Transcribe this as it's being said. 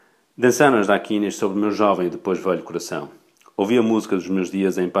Dançaram as daquinas sobre o meu jovem e depois velho coração. Ouvi a música dos meus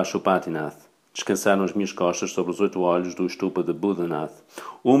dias em Pashupatinath. Descansaram as minhas costas sobre os 8 olhos do estupa de Buddhanath.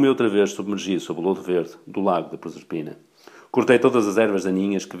 Uma e outra vez submergi sob o lodo verde do lago da Proserpina. Cortei todas as ervas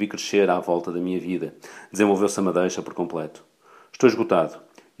daninhas que vi crescer à volta da minha vida. Desenvolveu-se a madeixa por completo. Estou esgotado,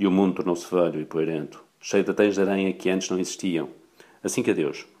 e o mundo tornou-se velho e poeirento, cheio de teias de aranha que antes não existiam. Assim que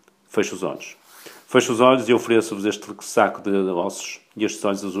adeus. Fecho os olhos. Fecho os olhos e ofereço-vos este saco de ossos e estes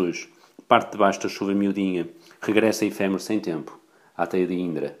olhos azuis. Parte debaixo da chuva miudinha. Regressa efêmero sem tempo. À teia de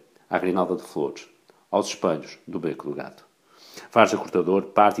Indra. À grinalda de flores. Aos espelhos do beco do gato. Faz a cortador,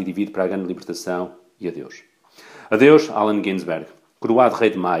 parte e divide para a grande libertação. E adeus. Adeus, Allen Ginsberg. Coroado rei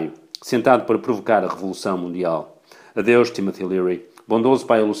de maio. Sentado para provocar a revolução mundial. Adeus, Timothy Leary. Bondoso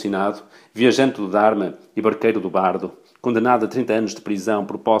pai alucinado. Viajante do Dharma e barqueiro do bardo. Condenado a 30 anos de prisão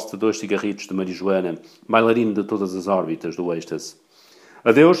por posse de 2 cigarritos de marijuana, bailarino de todas as órbitas do êxtase.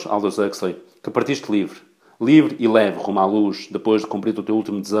 Adeus, Aldous Huxley, que partiste livre. Livre e leve rumo à luz, depois de cumprir o teu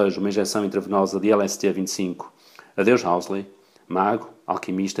último desejo, uma injeção intravenosa de LSD-25. Adeus, Housley, mago,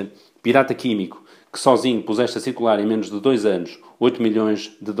 alquimista, pirata químico, que sozinho puseste a circular em menos de 2 anos 8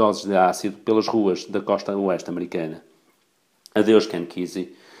 milhões de doses de ácido pelas ruas da costa oeste americana. Adeus, Ken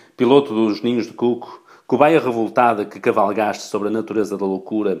Kesey, piloto dos ninhos de cuco, cobaia revoltada que cavalgaste sobre a natureza da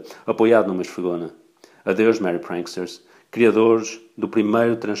loucura, apoiado numa esfregona. Adeus, Mary Pranksters, criadores do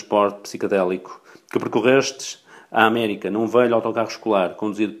primeiro transporte psicadélico, que percorrestes a América num velho autocarro escolar,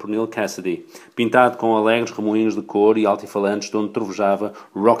 conduzido por Neil Cassidy, pintado com alegres remoinhos de cor e altifalantes de onde trovejava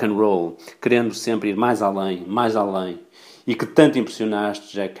rock and roll, querendo sempre ir mais além, e que tanto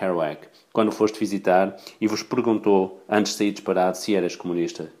impressionaste Jack Kerouac, quando foste visitar e vos perguntou, antes de sair disparado, se eras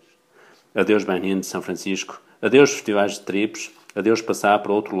comunista. Adeus Benin de São Francisco, adeus festivais de trips, adeus passar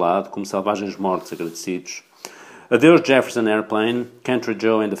para o outro lado como selvagens mortos agradecidos. Adeus Jefferson Airplane, Country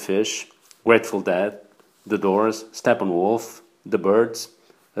Joe and the Fish, Grateful Dead, The Doors, Steppenwolf, The Birds.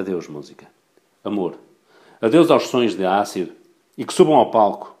 Adeus música. Amor. Adeus aos sonhos de ácido e que subam ao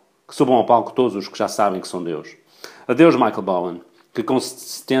palco todos os que já sabem que são Deus. Adeus Michael Bowen, que com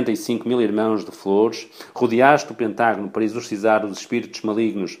 75 mil irmãos de flores, rodeaste o Pentágono para exorcizar os espíritos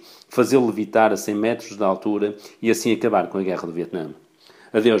malignos, fazê-lo levitar a 100 metros de altura e assim acabar com a guerra do Vietnã.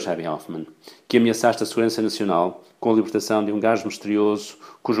 Adeus, Harry Hoffman, que ameaçaste a segurança nacional com a libertação de um gás misterioso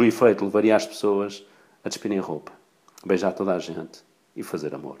cujo efeito levaria as pessoas a despirem roupa, beijar toda a gente e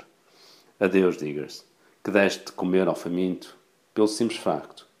fazer amor. Adeus, Diggers, que deste de comer ao faminto pelo simples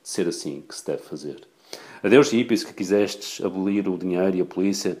facto de ser assim que se deve fazer. Adeus, hippies, que quisestes abolir o dinheiro e a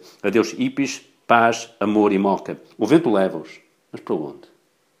polícia. Adeus, hippies, paz, amor e moca. O vento leva-os. Mas para onde?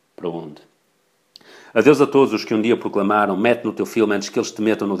 Para onde? Adeus a todos os que um dia proclamaram mete no teu filme antes que eles te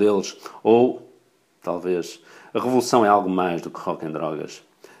metam no deles. Ou, talvez, a revolução é algo mais do que rock and drogas.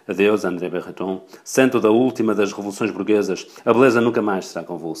 Adeus, André Breton, santo da última das revoluções burguesas. A beleza nunca mais será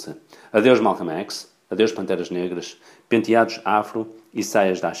convulsa. Adeus, Malcolm X. Adeus, Panteras Negras. Penteados afro e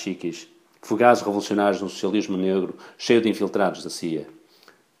saias da chiquis. Fugazes revolucionários no socialismo negro, cheio de infiltrados da CIA.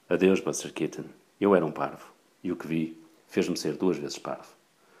 Adeus, Buster Keaton. Eu era um parvo. E o que vi fez-me ser 2 vezes parvo.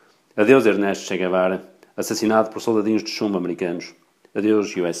 Adeus, Ernesto Che Guevara, assassinado por soldadinhos de chumbo americanos.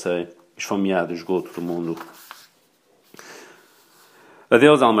 Adeus, USA, esfomeado esgoto do mundo.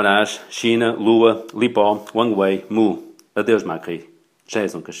 Adeus, Almaraz, China, Lua, Lipó, Wang Wei, Mu. Adeus, Macri. Já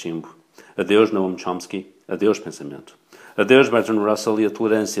és um cachimbo. Adeus, Noam Chomsky. Adeus, pensamento. Adeus, Bertrand Russell e a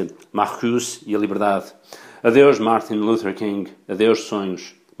tolerância, Marcuse e a liberdade. Adeus, Martin Luther King. Adeus,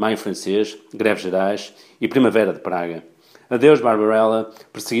 sonhos, Maio francês, greves gerais e primavera de Praga. Adeus, Barbarella,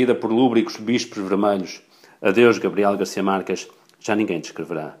 perseguida por lúbricos bispos vermelhos. Adeus, Gabriel Garcia Marques, já ninguém te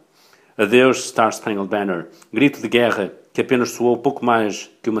escreverá. Adeus, Star Spangled Banner, grito de guerra que apenas soou pouco mais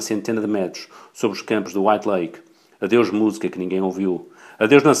que uma centena de metros sobre os campos do White Lake. Adeus, música que ninguém ouviu.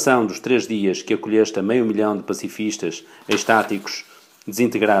 Adeus, nação dos 3 dias que acolheste a 500 mil de pacifistas, estáticos,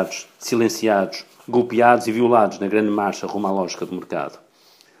 desintegrados, silenciados, golpeados e violados na grande marcha rumo à lógica do mercado.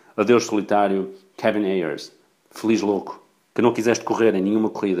 Adeus, solitário, Kevin Ayers, feliz louco, que não quiseste correr em nenhuma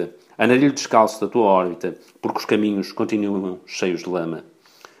corrida, andarilho descalço da tua órbita, porque os caminhos continuam cheios de lama.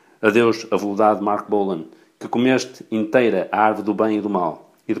 Adeus, aveludado Mark Bolan, que comeste inteira a árvore do bem e do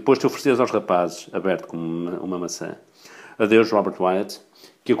mal, e depois te ofereces aos rapazes, aberto como uma maçã. Adeus, Robert Wyatt,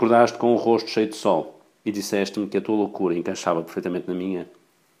 que acordaste com o rosto cheio de sol e disseste-me que a tua loucura encaixava perfeitamente na minha.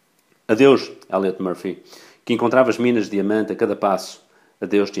 Adeus, Elliot Murphy, que encontravas minas de diamante a cada passo.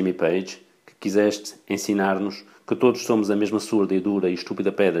 Adeus, Jimmy Page, que quiseste ensinar-nos que todos somos a mesma surda e dura e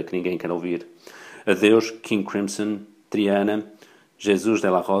estúpida pedra que ninguém quer ouvir. Adeus, King Crimson, Triana, Jesus de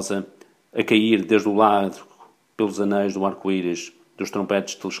la Rosa, a cair desde o lado pelos anéis do arco-íris dos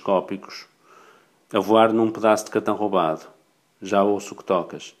trompetes telescópicos, a voar num pedaço de cartão roubado. Já ouço o que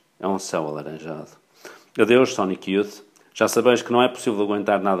tocas. É um céu alaranjado. Adeus, Sonic Youth. Já sabeis que não é possível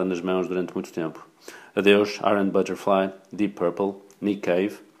aguentar nada nas mãos durante muito tempo. Adeus, Iron Butterfly, Deep Purple, Nick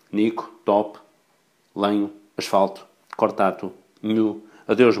Cave, Nico, Top, Lenho, Asfalto, Cortato, New.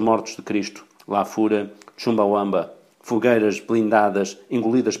 Adeus, Mortos de Cristo, La Fura, Chumbawamba, fogueiras blindadas,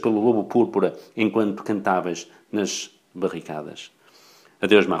 engolidas pelo lobo púrpura enquanto cantáveis nas barricadas.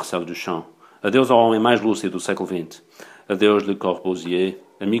 Adeus, Marcel Duchamp. Adeus ao homem mais lúcido do século XX. Adeus, Le Corbusier,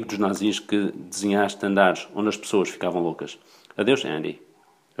 amigo dos nazis que desenhaste andares onde as pessoas ficavam loucas. Adeus, Andy,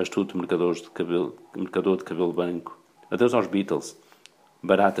 astuto mercador de cabelo branco. Adeus aos Beatles,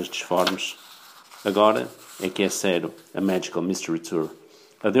 baratas disformes. Agora é que é sério a Magical Mystery Tour.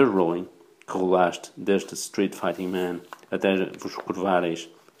 Adeus, Rowling, que rolaste deste Street Fighting Man até vos curvareis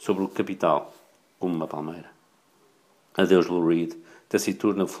sobre o capital como uma palmeira. Adeus, Lou Reed,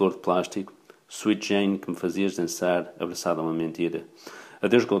 taciturna flor de plástico, Sweet Jane que me fazias dançar abraçada a uma mentira.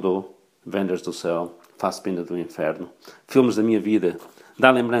 Adeus, Godot, Vendas do Céu, Fassbinder do Inferno, filmes da minha vida,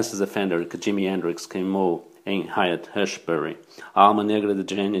 dá lembranças a Fender que Jimi Hendrix queimou em Hyatt Ashbury, a alma negra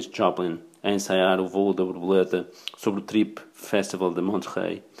de Janis Joplin a ensaiar o voo da borboleta sobre o Trip Festival de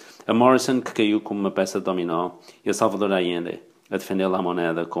Monterrey, a Morrison que caiu como uma peça de dominó e a Salvador Allende a defender La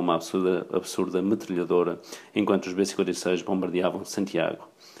Moneda com uma absurda metralhadora enquanto os B-56 bombardeavam Santiago.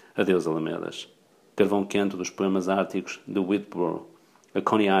 Adeus, Alamedas. Carvão quente dos poemas árticos de Whitborough, a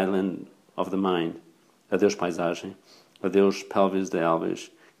Coney Island of the Mind. Adeus, paisagem. Adeus, pelvis de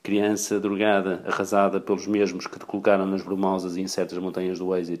Elvis. Criança drogada, arrasada pelos mesmos que te colocaram nas brumosas e incertas montanhas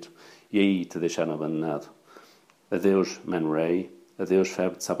do êxito e aí te deixaram abandonado. Adeus, Man Ray. Adeus,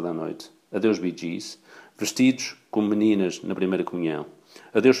 febre de sábado à noite. Adeus, Bee Gees. Vestidos como meninas na primeira comunhão.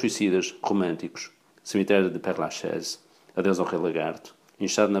 Adeus, suicidas românticos. Cemitério de Père Lachaise. Adeus ao Rei Lagarto.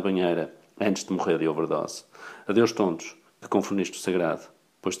 Inchado na banheira antes de morrer de overdose. Adeus, tontos, que confundiste o sagrado,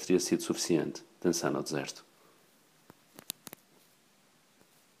 pois teria sido suficiente dançar no deserto.